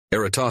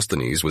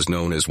Eratosthenes was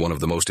known as one of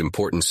the most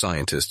important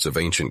scientists of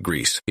ancient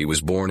Greece. He was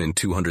born in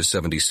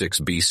 276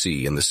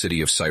 BC in the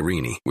city of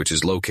Cyrene, which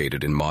is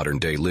located in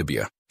modern-day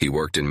Libya. He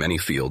worked in many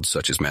fields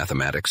such as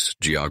mathematics,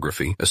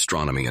 geography,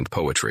 astronomy, and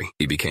poetry.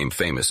 He became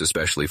famous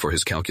especially for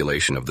his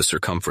calculation of the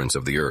circumference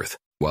of the Earth.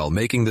 While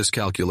making this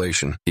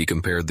calculation, he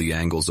compared the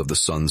angles of the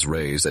sun's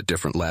rays at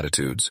different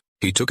latitudes.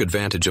 He took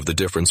advantage of the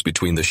difference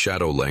between the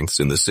shadow lengths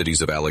in the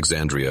cities of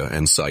Alexandria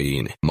and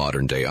Syene,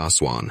 modern-day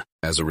Aswan.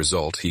 As a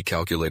result, he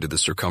calculated the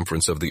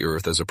circumference of the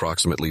Earth as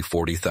approximately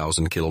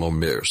 40,000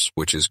 kilometers,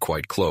 which is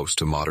quite close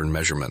to modern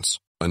measurements.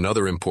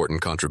 Another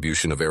important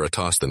contribution of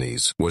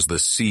Eratosthenes was the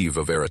Sieve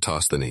of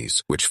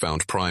Eratosthenes, which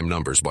found prime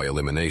numbers by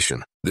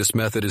elimination. This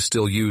method is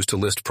still used to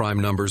list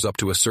prime numbers up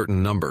to a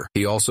certain number.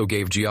 He also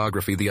gave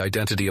geography the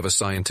identity of a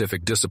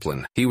scientific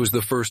discipline. He was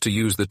the first to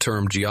use the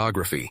term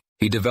geography.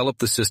 He developed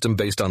the system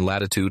based on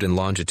latitude and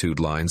longitude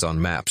lines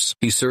on maps.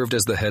 He served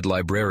as the head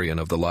librarian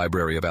of the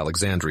Library of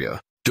Alexandria.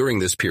 During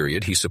this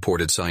period, he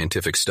supported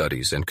scientific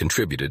studies and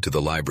contributed to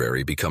the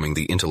library becoming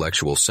the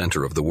intellectual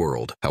center of the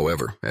world.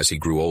 However, as he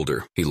grew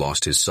older, he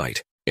lost his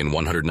sight. In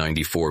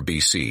 194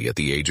 BC, at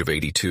the age of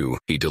 82,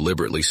 he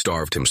deliberately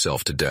starved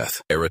himself to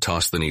death.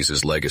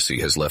 Eratosthenes'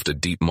 legacy has left a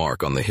deep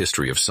mark on the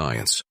history of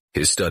science.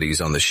 His studies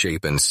on the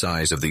shape and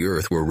size of the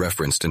Earth were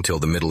referenced until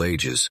the Middle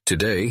Ages.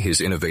 Today, his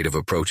innovative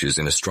approaches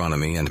in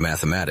astronomy and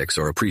mathematics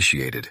are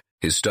appreciated.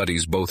 His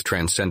studies both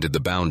transcended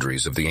the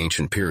boundaries of the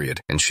ancient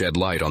period and shed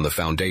light on the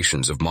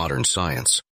foundations of modern science.